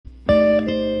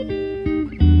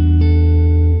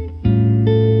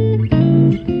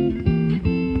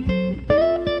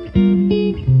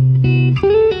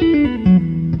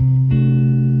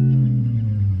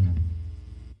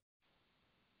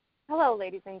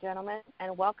gentlemen,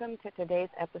 and welcome to today's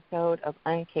episode of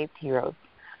Uncaped Heroes.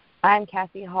 I'm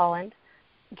Cassie Holland,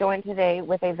 joined today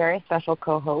with a very special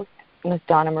co-host, Ms.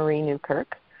 Donna Marie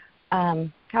Newkirk.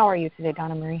 How are you today,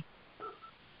 Donna Marie?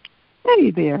 Hey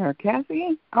there,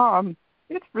 Cassie.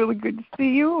 It's really good to see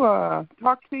you,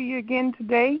 talk to you again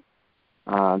today.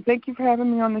 Thank you for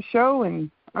having me on the show, and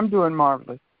I'm doing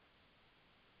marvelous.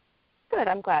 Good,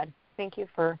 I'm glad. Thank you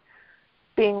for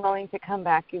being willing to come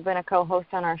back. You've been a co-host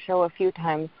on our show a few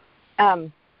times.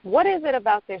 What is it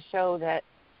about this show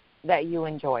that you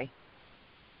enjoy?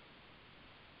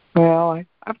 Well,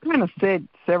 I've kind of said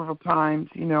several times,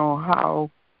 how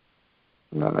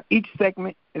each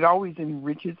segment, it always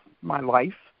enriches my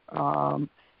life.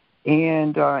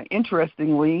 And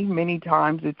interestingly, many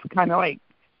times it's kind of like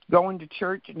going to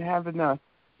church and having the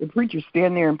preacher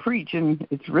stand there and preach, and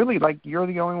it's really like you're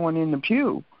the only one in the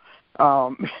pew.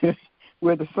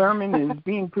 Where the sermon is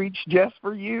being preached just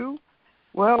for you.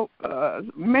 Well,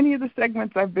 many of the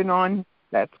segments I've been on,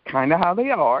 that's kind of how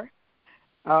they are.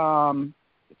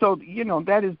 So,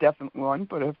 that is definitely one.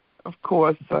 But, of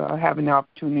course, having the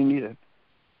opportunity to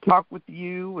talk with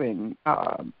you and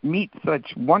meet such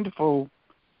wonderful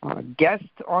guests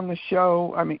on the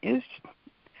show, I mean,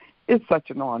 it's such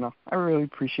an honor. I really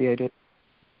appreciate it.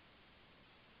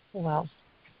 Well,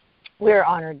 we're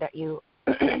honored that you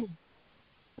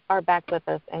are back with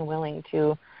us and willing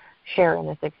to share in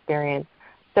this experience.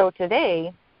 So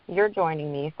today, you're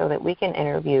joining me so that we can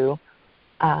interview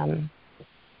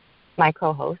my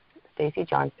co-host, Stacey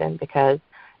Johnston, because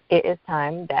it is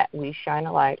time that we shine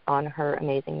a light on her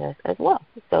amazingness as well.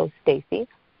 So, Stacey,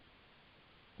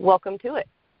 welcome to it.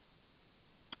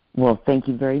 Well, thank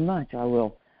you very much. I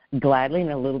will gladly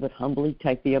and a little bit humbly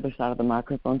take the other side of the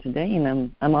microphone today,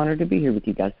 and I'm honored to be here with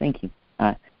you guys. Thank you.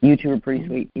 You two are pretty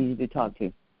sweet, easy to talk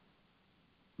to.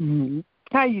 Mm-hmm.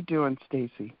 How you doing,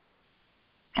 Stacey?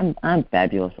 I'm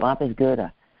fabulous. Life is good.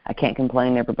 I can't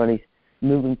complain. Everybody's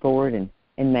moving forward and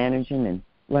managing and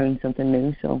learning something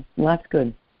new, so life's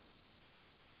good.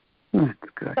 That's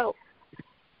good. So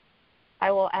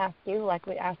I will ask you, like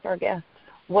we asked our guests,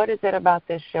 what is it about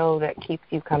this show that keeps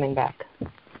you coming back?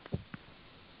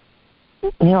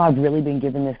 I've really been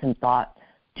giving this some thought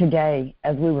today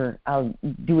as I was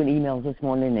doing emails this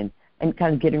morning and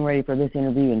kind of getting ready for this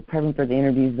interview and prepping for the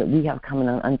interviews that we have coming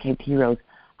on Uncaped Heroes.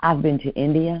 I've been to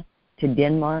India, to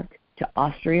Denmark, to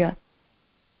Austria,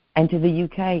 and to the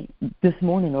UK this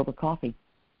morning over coffee.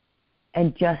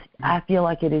 And I feel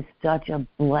like it is such a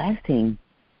blessing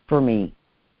for me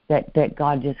that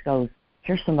God just goes,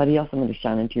 here's somebody else I'm going to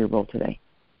shine into your role today.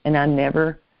 And I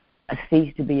never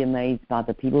cease to be amazed by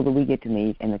the people that we get to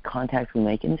meet and the contacts we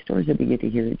make and the stories that we get to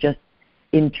hear. It just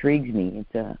intrigues me.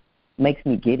 It makes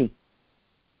me giddy.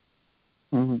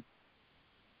 Mm-hmm.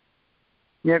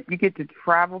 Yep, you get to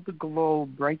travel the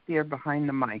globe right there behind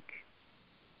the mic.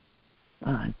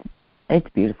 It's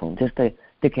beautiful. Just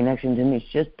the connections, and it's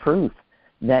just proof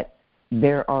that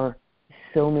there are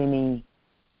so many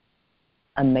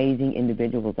amazing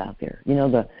individuals out there. You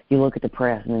look at the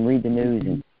press and then read the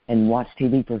news and watch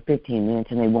TV for 15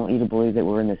 minutes, and they want you to believe that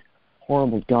we're in this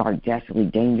horrible, dark, desperately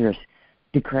dangerous,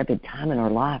 decrepit time in our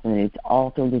life, and it's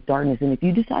all filled with darkness. And if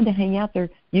you decide to hang out there,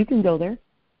 you can go there,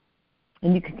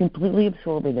 and you can completely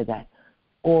absorb into that.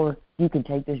 Or you can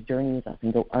take this journey with us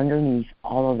and go underneath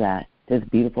all of that, this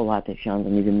beautiful light that shines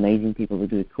on these amazing people who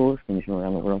do the coolest things from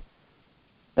around the world.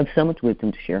 I have so much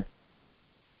wisdom to share.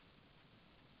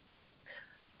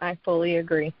 I fully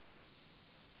agree.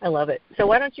 I love it. So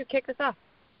why don't you kick us off?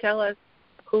 Tell us,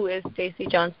 who is Stacey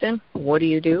Johnston? What do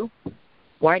you do?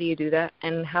 Why do you do that?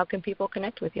 And how can people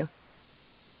connect with you?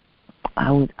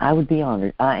 I would be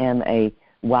honored. I am a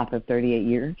wife of 38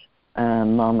 years,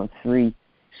 mom of 3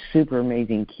 super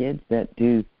amazing kids that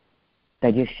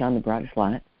just shine the brightest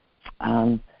light.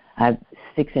 I have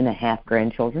 6.5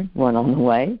 grandchildren, one on the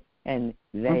way, and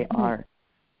they're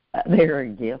a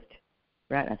gift,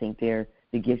 right? I think they're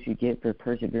the gifts you get for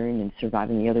persevering and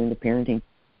surviving the other end of parenting.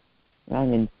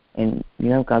 Right? And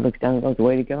God looks down and goes,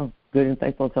 way to go, good and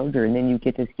faithful soldier. And then you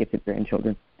get this gift of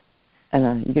grandchildren,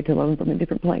 and you get to love them from a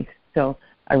different place. So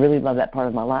I really love that part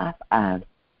of my life. I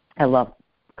love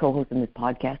co-hosting this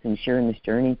podcast and sharing this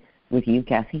journey with you,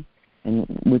 Cassie, and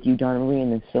with you, Donna Marie,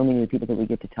 and there's so many of the people that we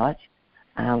get to touch.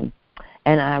 And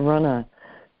I run a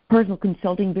personal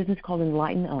consulting business called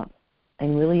Enlighten Up.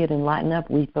 And really at Enlighten Up,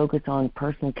 we focus on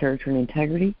personal character and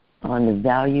integrity, on the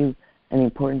value and the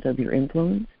importance of your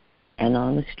influence, and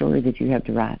on the story that you have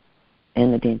to write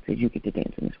and the dance that you get to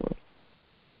dance in this world.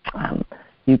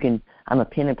 I'm a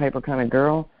pen and paper kind of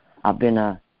girl. I've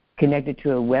been connected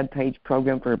to a web page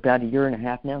program for about 1.5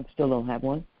 years now. Still don't have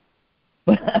one.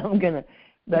 But I'm going to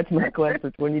That's my quest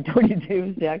for 2022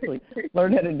 is to actually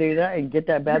learn how to do that and get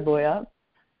that bad boy up.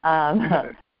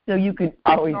 So you can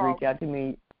always reach out to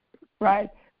me, right?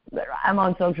 I'm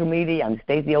on social media. I'm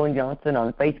Stacey Owen Johnson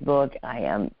on Facebook. I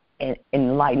am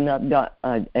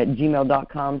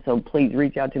enlightenup@gmail.com. So please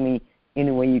reach out to me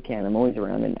any way you can. I'm always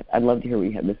around, and I'd love to hear what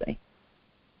you have to say.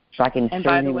 So I can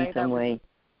serve you in some way.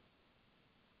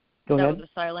 Go ahead. That was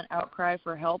a silent outcry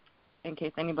for help in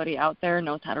case anybody out there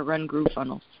knows how to run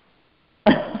GrooveFunnels.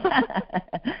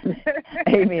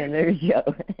 Amen. There you go.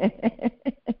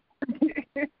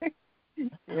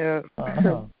 Yeah.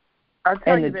 Uh-huh. I'll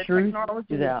tell And you the that truth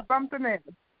technology is is out. something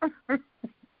else.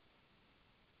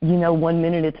 You know, 1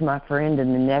 minute it's my friend,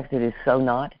 and the next it is so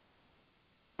not.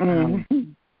 It's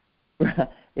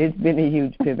been a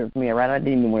huge pivot for me. Right, I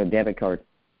didn't even want a debit card,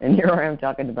 and here I am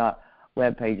talking about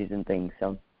web pages and things.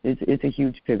 So it's a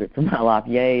huge pivot for my life.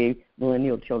 Yay,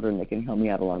 millennial children that can help me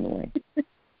out along the way. That's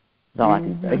all I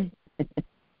can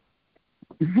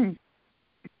say.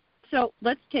 So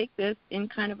let's take this in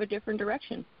kind of a different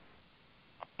direction.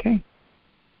 Okay.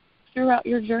 Throughout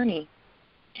your journey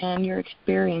and your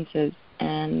experiences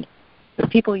and the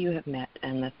people you have met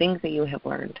and the things that you have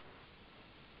learned,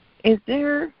 is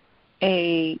there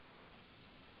a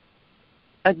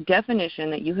definition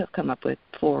that you have come up with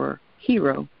for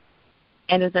hero?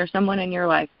 And is there someone in your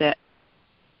life that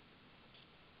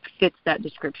fits that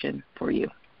description for you?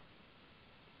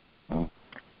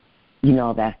 You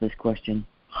know, I've asked this question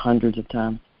hundreds of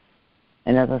times.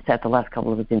 And as I sat the last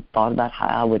couple of weeks and thought about how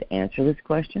I would answer this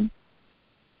question,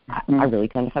 I really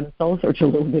kind of had to soul search a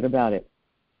little bit about it,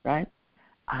 right?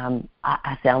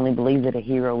 I soundly believe that a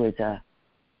hero is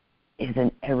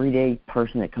an everyday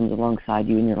person that comes alongside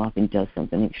you in your life and does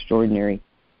something extraordinary.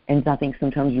 And I think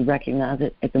sometimes you recognize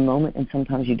it at the moment and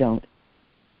sometimes you don't.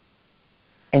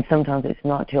 And sometimes it's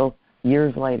not till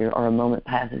years later or a moment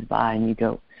passes by and you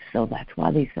go, so that's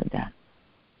why they said that.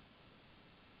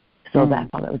 So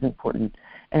that's why that was important.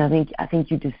 And I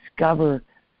think you discover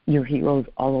your heroes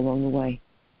all along the way.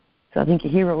 So I think a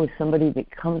hero is somebody that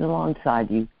comes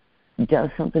alongside you, does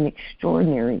something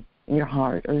extraordinary in your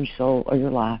heart or your soul or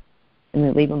your life, and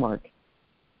they leave a mark.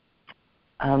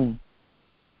 I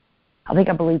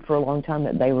believed for a long time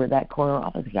that they were that corner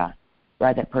office guy,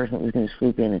 right? That person that was going to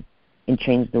swoop in and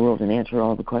change the world and answer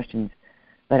all the questions.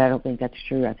 But I don't think that's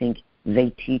true. I think they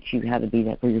teach you how to be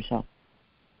that for yourself.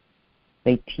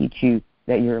 They teach you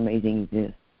that your amazing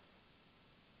exists.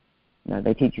 No,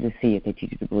 they teach you to see it. They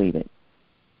teach you to believe it.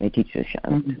 They teach you to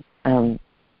shine.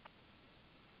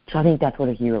 So I think that's what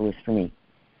a hero is for me.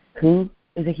 Who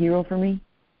is a hero for me?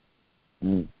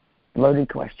 Loaded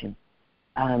question.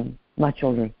 My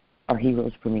children are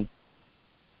heroes for me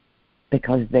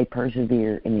because they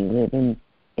persevere and they live in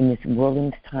this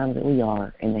wilderness time that we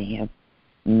are, and they have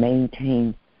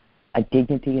maintained a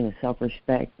dignity and a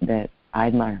self-respect that I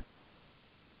admire.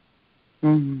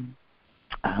 My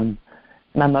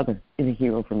mother is a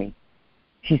hero for me.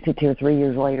 She sits here 3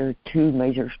 years later, 2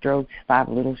 major strokes, 5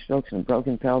 little strokes, and a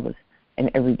broken pelvis, and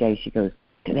every day she goes,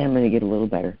 today I'm going to get a little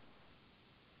better.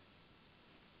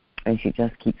 And she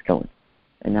just keeps going.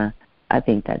 And I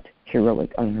think that's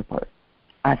heroic on her part.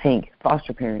 I think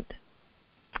foster parents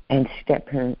and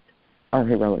step-parents are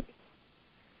heroic.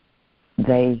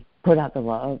 They put out the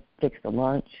love, fix the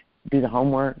lunch, do the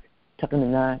homework, tuck in the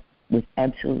night, with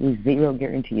absolutely zero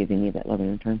guarantee of any of that love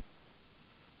in return.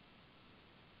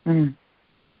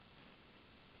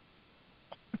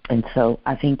 And so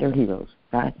I think they're heroes,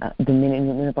 right? The men and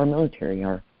women of our military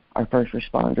are our first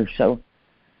responders. So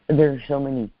there are so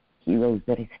many heroes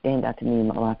that stand out to me in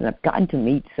my life, and I've gotten to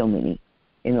meet so many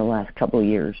in the last couple of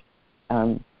years.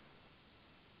 I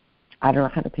don't know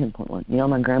how to pinpoint one. You know,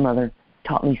 my grandmother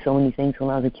taught me so many things when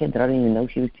I was a kid that I didn't even know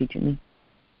she was teaching me.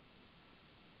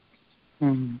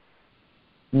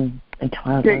 Isn't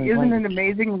it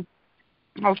amazing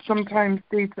how sometimes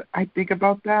I think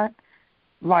about that?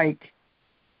 Like,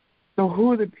 so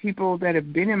who are the people that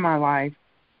have been in my life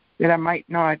that I might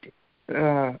not,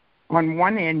 on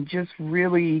one end, just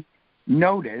really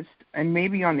noticed, and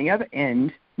maybe on the other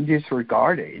end,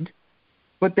 disregarded,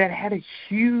 but that had a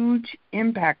huge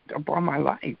impact upon my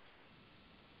life?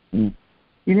 You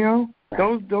know,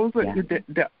 those are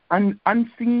the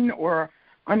unseen or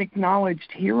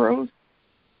unacknowledged heroes,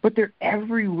 but they're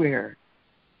everywhere.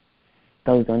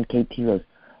 Those uncaped heroes,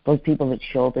 those people that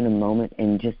show up in a moment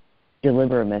and just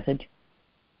deliver a message.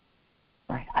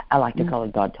 Right? I like to call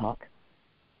it God talk.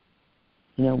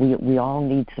 You know, we all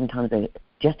need sometimes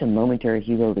just a momentary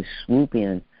hero to swoop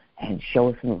in and show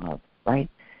us some love, right?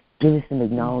 Give us some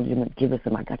acknowledgement, give us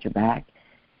some I got your back,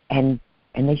 and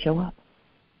they show up.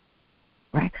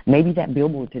 right? Maybe that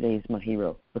billboard today is my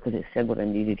hero because it said what I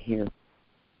needed to hear,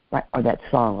 right? Or that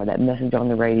song, or that message on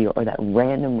the radio, or that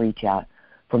random reach out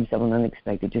from someone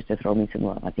unexpected just to throw me some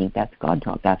love. I think that's God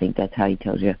talk. I think that's how He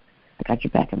tells you, I got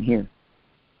your back, I'm here.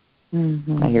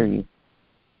 I hear you.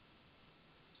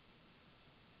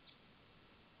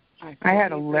 I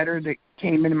had a letter that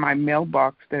came in my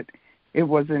mailbox that it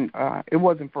wasn't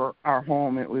for our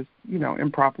home. It was,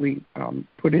 improperly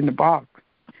put in the box.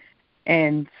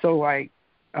 And so I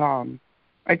kind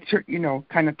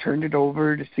of turned it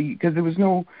over to see, because there was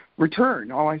no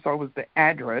return. All I saw was the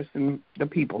address and the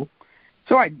people.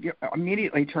 So I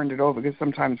immediately turned it over, because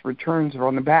sometimes returns are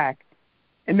on the back.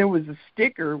 And there was a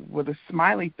sticker with a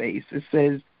smiley face that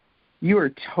says, "You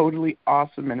are totally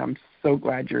awesome, and I'm so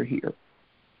glad you're here."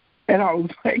 And I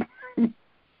was like,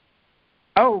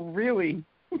 "Oh, really?"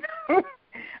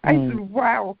 I said,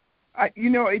 "Wow."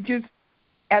 It just,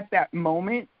 at that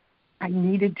moment, I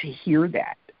needed to hear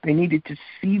that. I needed to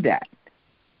see that.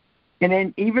 And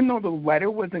then even though the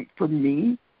letter wasn't for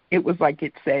me, it was like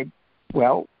it said,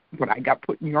 well, what I got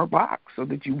put in your box so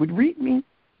that you would read me.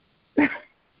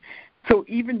 So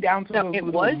even down to those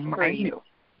little minute. For you.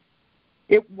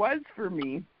 It was for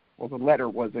me. Well, the letter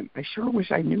wasn't. I sure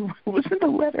wish I knew it was in the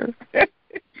letter.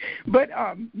 But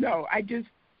no, I just,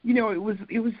 it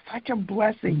was such a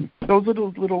blessing. Those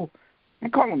little, I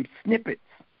call them snippets,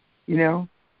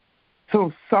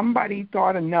 So somebody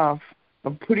thought enough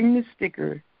of putting the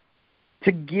sticker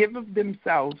to give of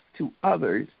themselves to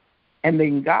others, and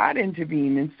then God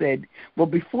intervened and said, well,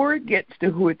 before it gets to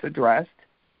who it's addressed,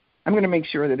 I'm going to make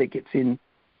sure that it gets in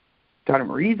Donna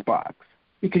Marie's box,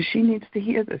 because she needs to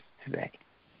hear this today.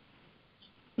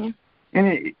 Yeah.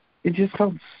 And it just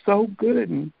felt so good.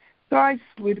 And so I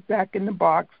slid it back in the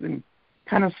box and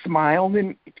kind of smiled,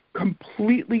 and it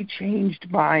completely changed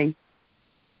my,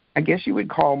 I guess you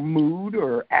would call, mood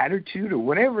or attitude or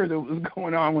whatever that was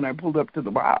going on when I pulled up to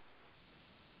the box.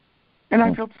 And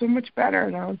I felt so much better,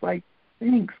 and I was like,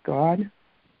 thanks, God.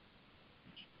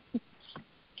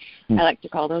 I like to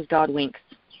call those God winks.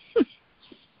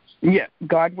 Yeah,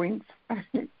 God winks.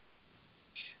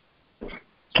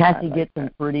 Cassie gets some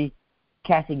pretty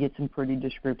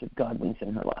descriptive God winks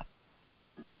in her life.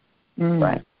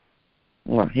 Right.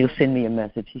 Well, he'll send me a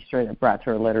message. He straight up writes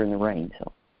her a letter in the rain.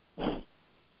 So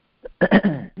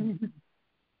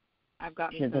I've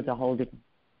got that's a whole different.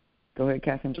 Go ahead,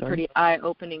 Cassie. I'm sorry. Pretty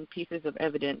eye-opening pieces of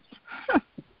evidence.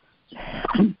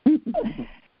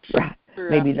 Right.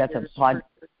 Maybe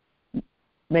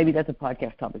that's a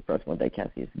podcast topic for us one day,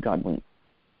 Cassie. Is God winks.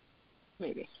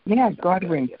 Maybe. Yeah, God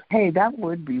winks. Hey, that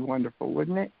would be wonderful,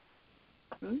 wouldn't it?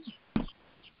 Mm-hmm.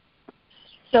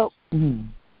 So,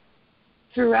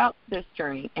 throughout this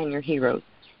journey and your heroes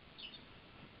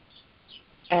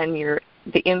and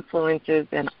the influences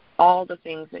and all the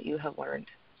things that you have learned,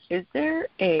 is there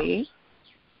a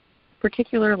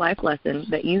particular life lesson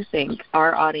that you think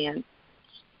our audience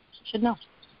should know?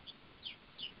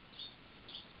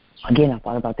 Again, I've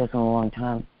thought about this in a long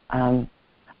time.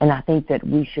 And I think that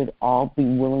we should all be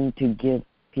willing to give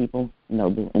people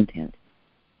noble intent.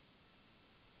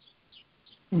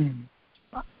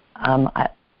 I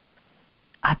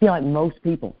feel like most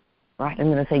people, right?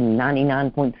 I'm going to say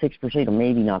 99.6%, or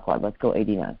maybe not quite. Let's go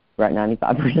 89, right?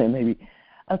 95% maybe.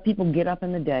 Of people get up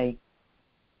in the day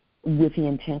with the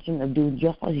intention of doing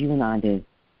just as you and I did,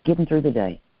 getting through the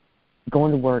day,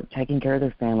 going to work, taking care of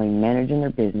their family, managing their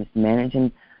business,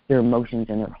 managing their emotions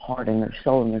and their heart and their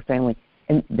soul and their family.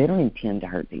 And they don't intend to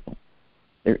hurt people.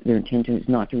 Their intention is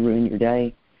not to ruin your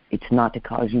day. It's not to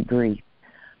cause you grief.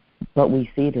 But we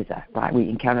see it as that, right? We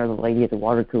encounter the lady at the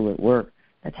water cooler at work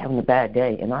that's having a bad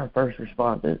day, and our first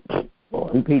response is, well,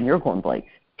 who's eating your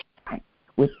cornflakes? Right?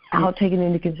 Without taking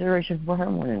into consideration what her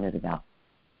morning is about.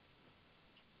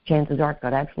 Chances are it's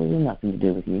got absolutely nothing to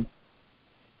do with you.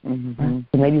 Mm-hmm.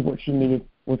 So maybe what she needed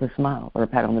was a smile or a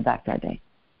pat on the back that day.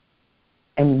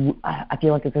 And I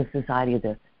feel like it's a society, it's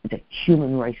a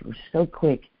human race. We're so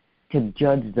quick to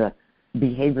judge the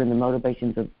behavior and the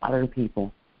motivations of other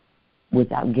people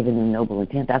without giving them noble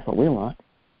intent. That's what we want.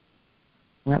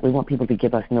 Right? We want people to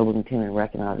give us noble intent and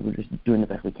recognize that we're just doing the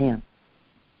best we can.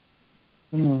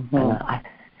 Mm-hmm. And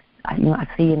I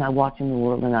see and I watch in the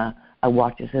world, and I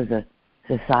watch us as a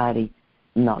society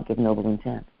not give noble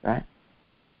intent, right?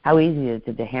 How easy is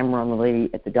it to hammer on the lady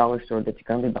at the dollar store that's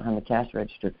going to be behind the cash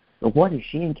register? But what has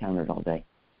she encountered all day?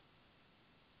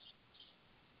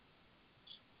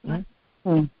 Right?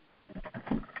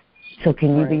 So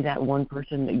can you be that one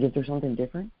person that gives her something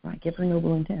different? Right? Give her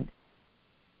noble intent.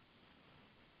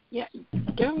 Yeah,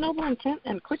 give her noble intent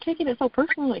and quit taking it so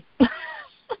personally.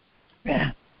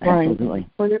 Yeah, absolutely.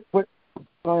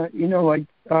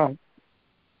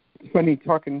 funny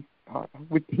talking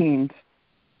with teens,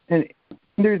 and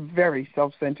they're very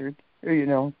self-centered,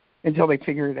 until they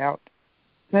figure it out.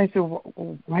 And I said,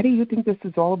 why do you think this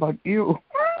is all about you?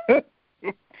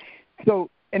 So,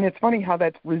 and it's funny how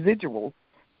that's residual,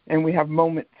 and we have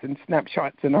moments and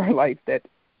snapshots in our life that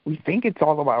we think it's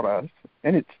all about us,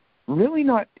 and it's really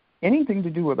not anything to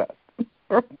do with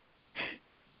us.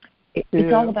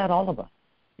 It's all about all of us,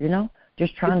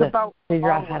 just trying to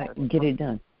figure out how to get it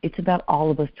done. It's about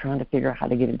all of us trying to figure out how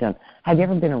to get it done. Have you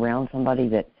ever been around somebody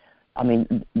that,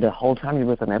 the whole time you're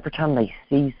with them, every time they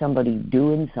see somebody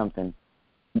doing something,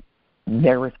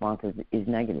 their response is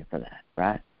negative for that,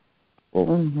 right?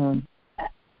 Well,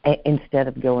 instead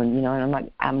of going,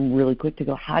 and I'm really quick to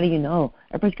go, how do you know?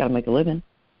 Everybody's got to make a living,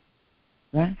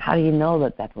 right? How do you know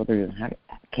that that's what they're doing?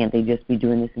 Can't they just be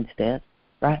doing this instead,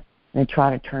 right? And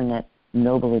try to turn that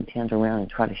noble intent around and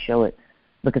try to show it,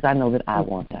 because I know that I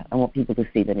want that. I want people to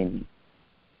see that in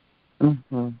me.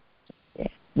 Yeah,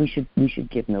 we should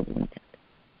give noble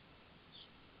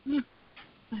intent.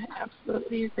 I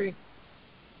absolutely agree.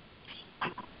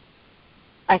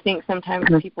 I think sometimes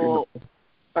people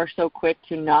are so quick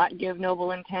to not give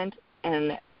noble intent,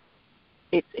 and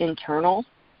it's internal,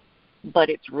 but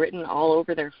it's written all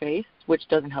over their face, which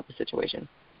doesn't help the situation.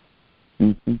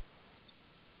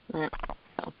 Right.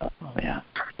 So, yeah.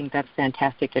 I think that's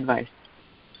fantastic advice.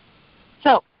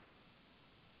 So,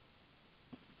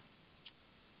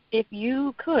 if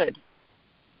you could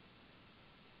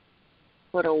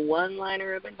put a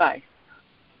one-liner of advice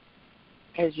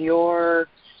as your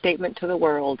statement to the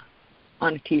world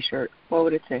on a T-shirt, what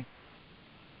would it say?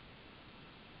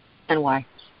 And why?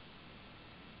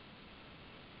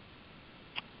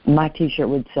 My T-shirt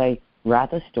would say,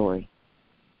 write the story,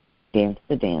 dance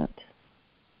the dance,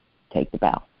 take the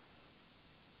bow.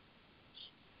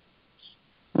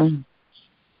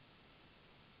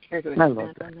 Care to expand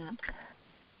on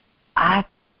that?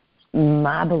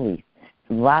 My belief,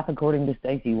 life according to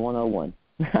Stacy 101.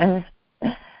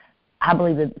 I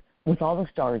believe that with all the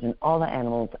stars and all the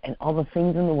animals and all the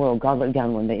things in the world, God looked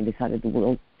down one day and decided the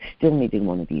world still needed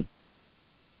one of you.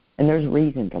 And there's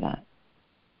reason for that.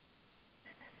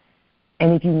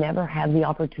 And if you never have the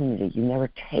opportunity, you never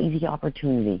take the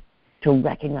opportunity to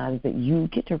recognize that you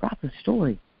get to write the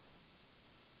story.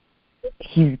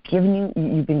 He's given you,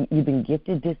 you've been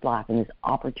gifted this life and this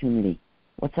opportunity.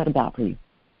 What's that about for you?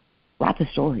 Write the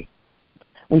story.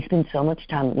 We spend so much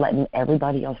time letting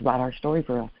everybody else write our story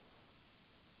for us.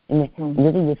 And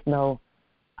really with no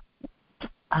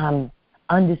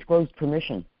undisclosed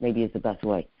permission, maybe is the best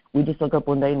way. We just look up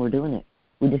one day and we're doing it.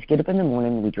 We just get up in the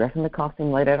morning, we dress in the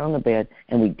costume, lay out on the bed,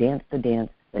 and we dance the dance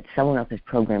that someone else has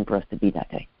programmed for us to be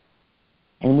that day.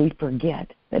 And we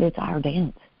forget that it's our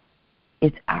dance.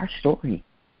 It's our story.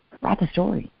 Write the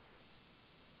story.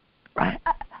 Right?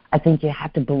 I think you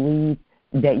have to believe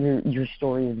that your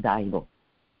story is valuable.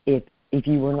 If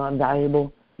you were not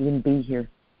valuable, you wouldn't be here.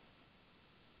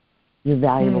 You're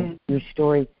valuable. Your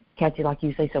story, Kathy, like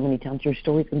you say so many times, your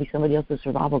story is going to be somebody else's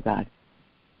survival guide.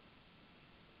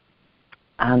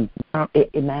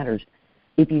 It matters.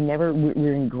 If you never,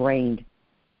 we're ingrained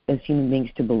as human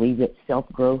beings to believe that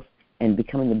self-growth and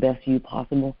becoming the best you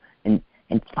possible and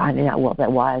finding out what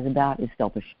that why is about is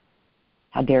selfish.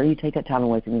 How dare you take that time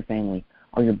away from your family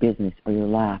or your business or your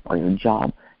life or your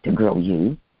job to grow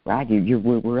you, right?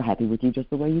 We're happy with you just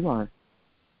the way you are.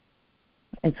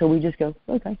 And so we just go,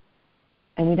 okay.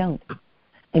 And we don't.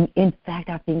 And in fact,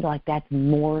 I think like that's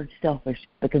more selfish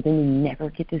because then you never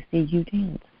get to see you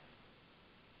dance.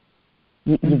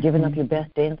 You're giving up your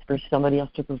best dance for somebody else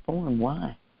to perform.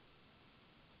 Why?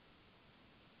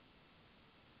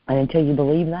 And until you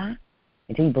believe that,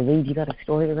 until you believe you got a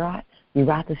story to write, you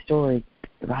write the story,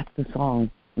 you write the song,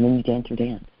 and then you dance your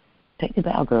dance. Take the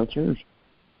bow, girl, it's yours.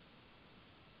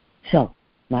 So,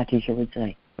 my teacher would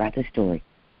say, write the story,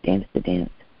 dance the dance,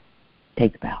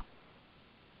 take the bow.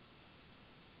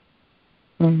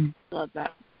 Love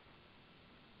that.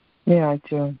 Yeah, I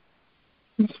do.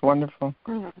 It's wonderful.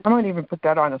 I might even put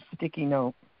that on a sticky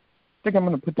note. I think I'm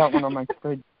going to put that one on my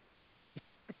fridge.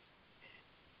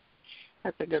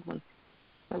 That's a good one.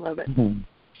 I love it.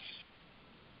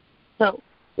 So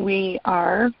we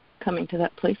are coming to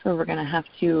that place where we're going to have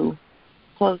to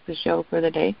close the show for the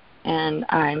day. And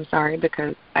I'm sorry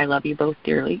because I love you both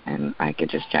dearly, and I could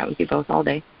just chat with you both all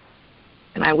day.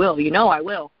 And I will. You know I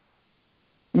will.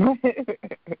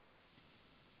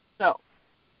 So,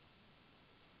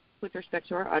 with respect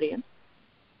to our audience,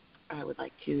 I would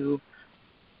like to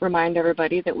remind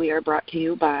everybody that we are brought to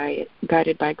you by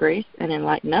Guided by Grace and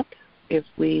Enlighten Up. If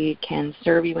we can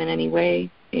serve you in any way,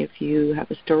 if you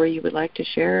have a story you would like to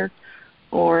share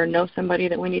or know somebody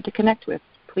that we need to connect with,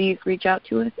 please reach out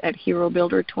to us at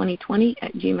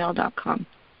herobuilder2020@gmail.com.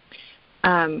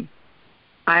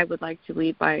 I would like to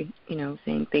lead by,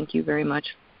 saying thank you very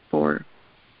much for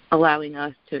allowing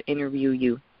us to interview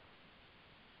you.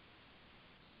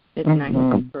 It's nice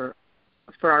for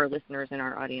our listeners and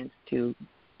our audience to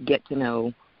get to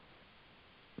know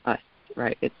us,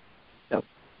 right? So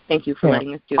thank you for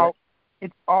letting us do it.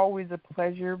 It's always a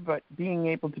pleasure, but being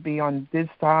able to be on this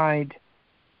side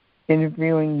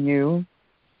interviewing you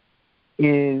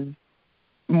is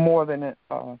more than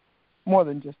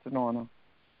just an honor.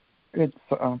 It's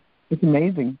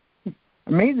amazing,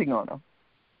 amazing honor.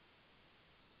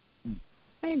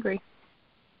 I agree.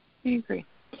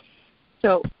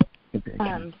 So,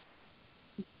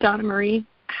 Donna Marie,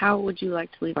 how would you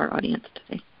like to leave our audience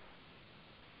today?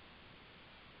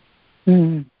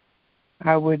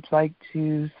 I would like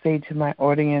to say to my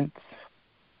audience,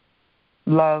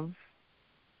 love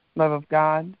of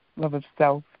God, love of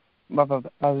self, love of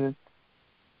others.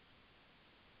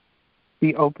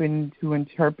 Be open to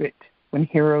interpret when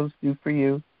heroes do for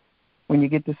you, when you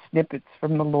get the snippets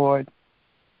from the Lord.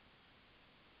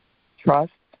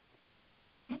 Trust.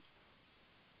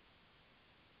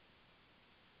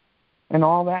 And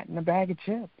all that in a bag of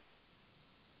chips.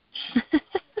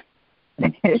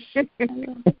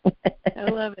 I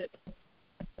love it.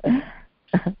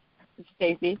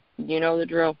 Stacey, you know the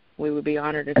drill. We would be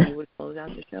honored if you would close out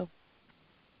the show.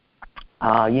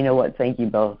 You know what? Thank you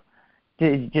both.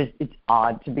 It's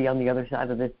odd to be on the other side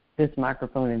of this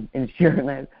microphone and sharing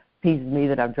that piece of me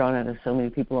that I've drawn out of so many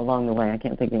people along the way. I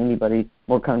can't think of anybody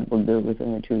more comfortable to do it with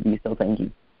than the two of you. So thank you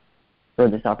for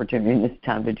this opportunity and this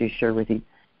time to just share with you.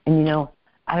 And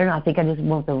I don't know. I think I just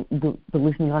want the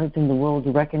listening audience in the world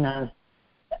to recognize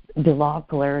the law of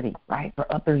polarity, right? For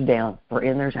up there's down, for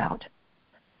in there's out.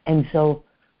 And so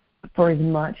for as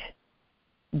much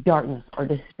darkness or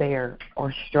despair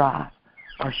or strife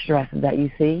or stress that you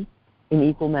see, in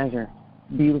equal measure,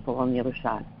 beautiful on the other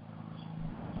side.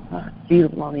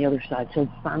 Beautiful on the other side. So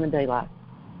find the daylight,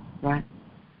 right?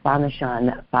 Find the shine,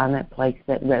 find that place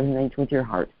that resonates with your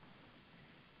heart.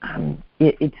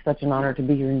 It's such an honor to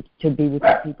be here and to be with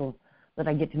the people that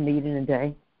I get to meet in a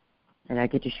day and I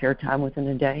get to share time with in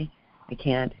a day. I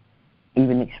can't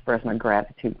even express my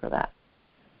gratitude for that.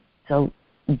 So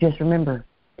just remember,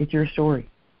 it's your story.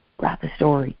 Write the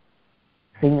story.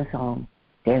 Sing the song.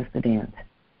 Dance the dance.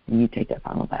 And you take that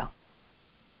final bow.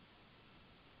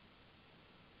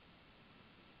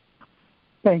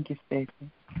 Thank you, Stacey.